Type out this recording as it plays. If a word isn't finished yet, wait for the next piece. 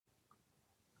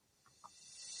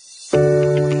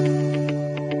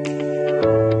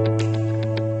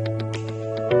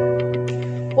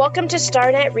Welcome to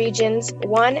StarNet Regions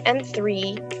 1 and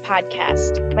 3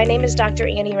 podcast. My name is Dr.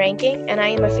 Annie Ranking, and I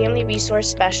am a family resource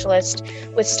specialist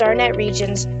with StarNet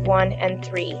Regions 1 and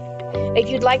 3. If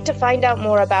you'd like to find out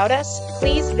more about us,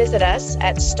 please visit us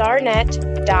at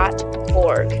starnet.org.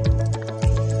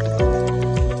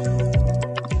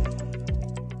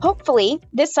 Hopefully,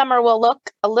 this summer will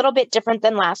look a little bit different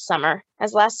than last summer.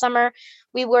 As last summer,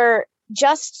 we were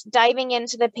just diving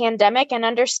into the pandemic and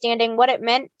understanding what it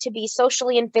meant to be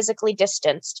socially and physically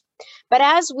distanced. But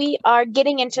as we are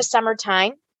getting into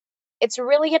summertime, it's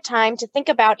really a time to think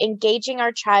about engaging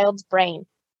our child's brain.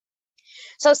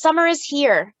 So summer is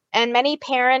here, and many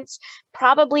parents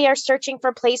probably are searching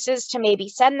for places to maybe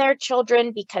send their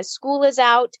children because school is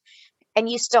out and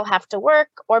you still have to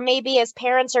work, or maybe as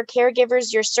parents or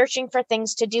caregivers, you're searching for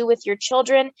things to do with your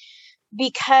children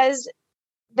because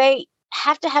they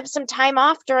have to have some time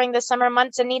off during the summer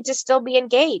months and need to still be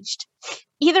engaged.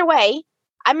 Either way,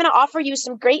 I'm going to offer you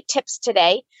some great tips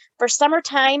today for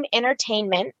summertime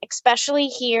entertainment, especially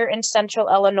here in Central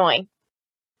Illinois.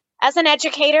 As an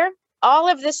educator, all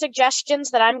of the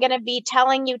suggestions that I'm going to be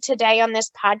telling you today on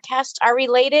this podcast are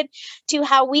related to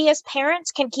how we as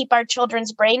parents can keep our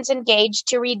children's brains engaged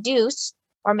to reduce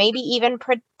or maybe even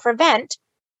prevent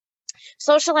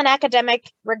social and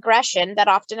academic regression that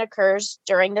often occurs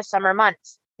during the summer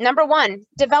months. Number one,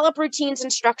 develop routines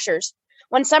and structures.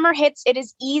 When summer hits, it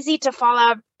is easy to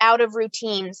fall out of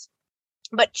routines,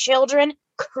 but children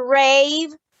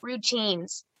crave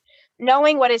routines.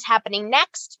 Knowing what is happening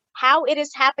next, how it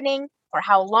is happening, for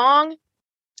how long,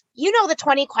 you know the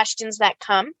 20 questions that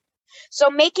come. So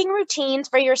making routines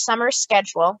for your summer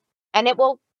schedule, and it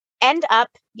will end up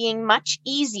being much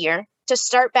easier to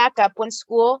start back up when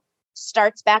school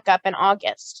starts back up in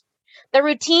August. The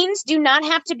routines do not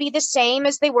have to be the same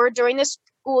as they were during the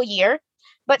school year,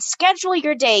 but schedule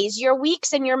your days, your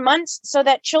weeks, and your months so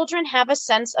that children have a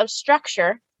sense of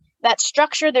structure, that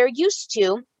structure they're used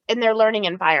to in their learning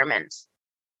environments.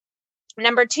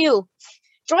 Number two,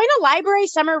 join a library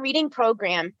summer reading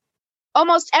program.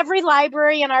 Almost every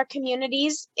library in our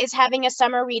communities is having a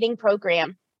summer reading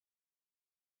program.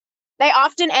 They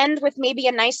often end with maybe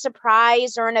a nice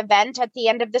surprise or an event at the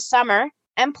end of the summer.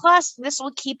 And plus, this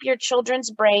will keep your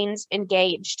children's brains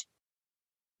engaged.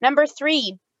 Number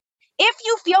three, if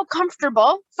you feel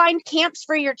comfortable, find camps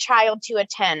for your child to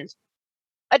attend.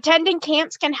 Attending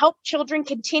camps can help children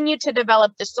continue to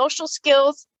develop the social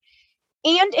skills,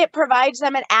 and it provides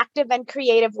them an active and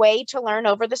creative way to learn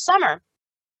over the summer.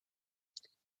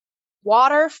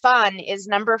 Water fun is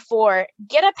number four.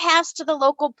 Get a pass to the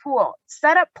local pool.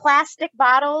 Set up plastic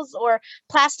bottles or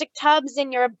plastic tubs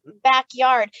in your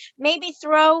backyard. Maybe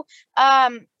throw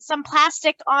some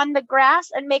plastic on the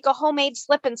grass and make a homemade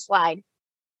slip and slide.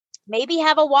 Maybe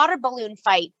have a water balloon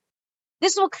fight.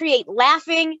 This will create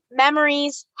laughing,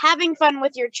 memories, having fun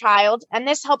with your child, and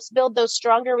this helps build those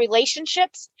stronger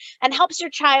relationships and helps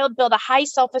your child build a high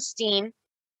self-esteem.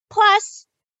 Plus,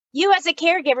 you as a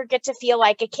caregiver get to feel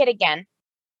like a kid again.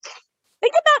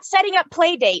 Think about setting up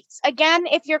play dates, again,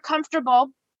 if you're comfortable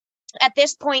at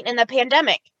this point in the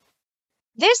pandemic.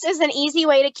 This is an easy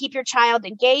way to keep your child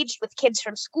engaged with kids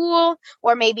from school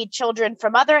or maybe children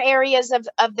from other areas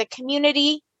of the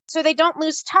community so they don't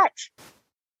lose touch.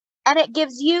 And it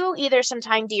gives you either some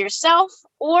time to yourself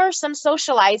or some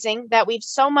socializing that we've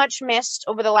so much missed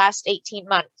over the last 18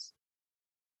 months.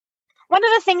 One of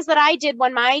the things that I did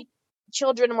when my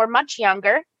children were much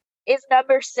younger is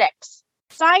number 6.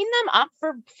 Sign them up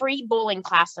for free bowling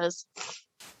classes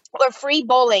or free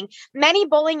bowling. Many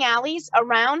bowling alleys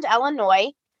around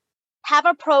Illinois have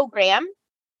a program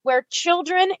where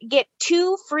children get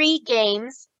 2 free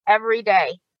games every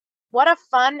day. What a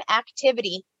fun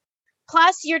activity.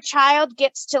 Plus, your child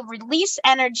gets to release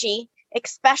energy,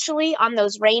 especially on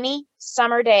those rainy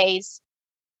summer days.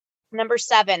 Number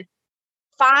 7.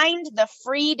 Find the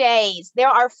free days. There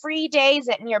are free days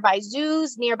at nearby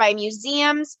zoos, nearby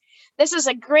museums. This is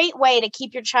a great way to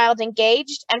keep your child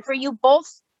engaged and for you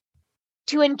both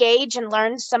to engage and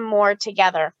learn some more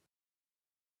together.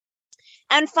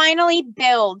 And finally,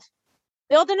 build.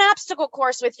 Build an obstacle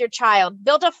course with your child.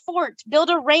 Build a fort, build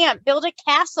a ramp, build a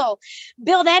castle.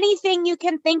 Build anything you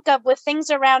can think of with things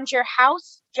around your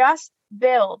house. Just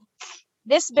build.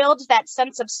 This builds that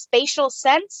sense of spatial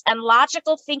sense and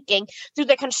logical thinking through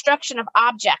the construction of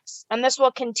objects, and this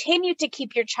will continue to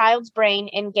keep your child's brain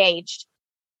engaged.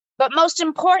 But most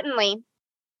importantly,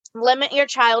 limit your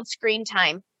child's screen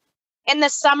time. In the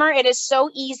summer, it is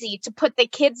so easy to put the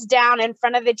kids down in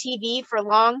front of the TV for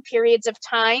long periods of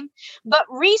time, but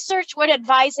research would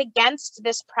advise against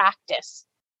this practice.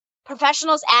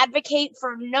 Professionals advocate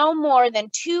for no more than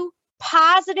 2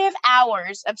 positive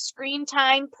hours of screen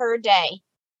time per day.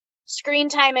 Screen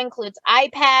time includes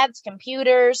iPads,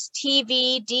 computers,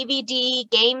 TV, DVD,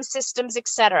 game systems,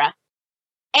 etc.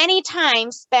 Any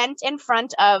time spent in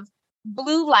front of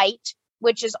blue light,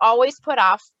 which is always put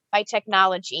off by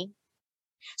technology.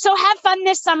 So have fun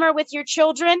this summer with your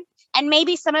children, and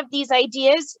maybe some of these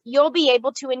ideas you'll be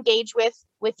able to engage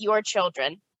with your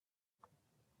children.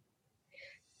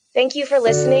 Thank you for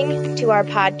listening to our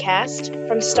podcast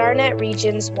from StarNet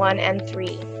Regions 1 and 3.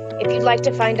 If you'd like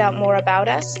to find out more about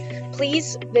us,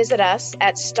 please visit us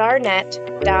at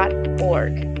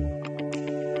starnet.org.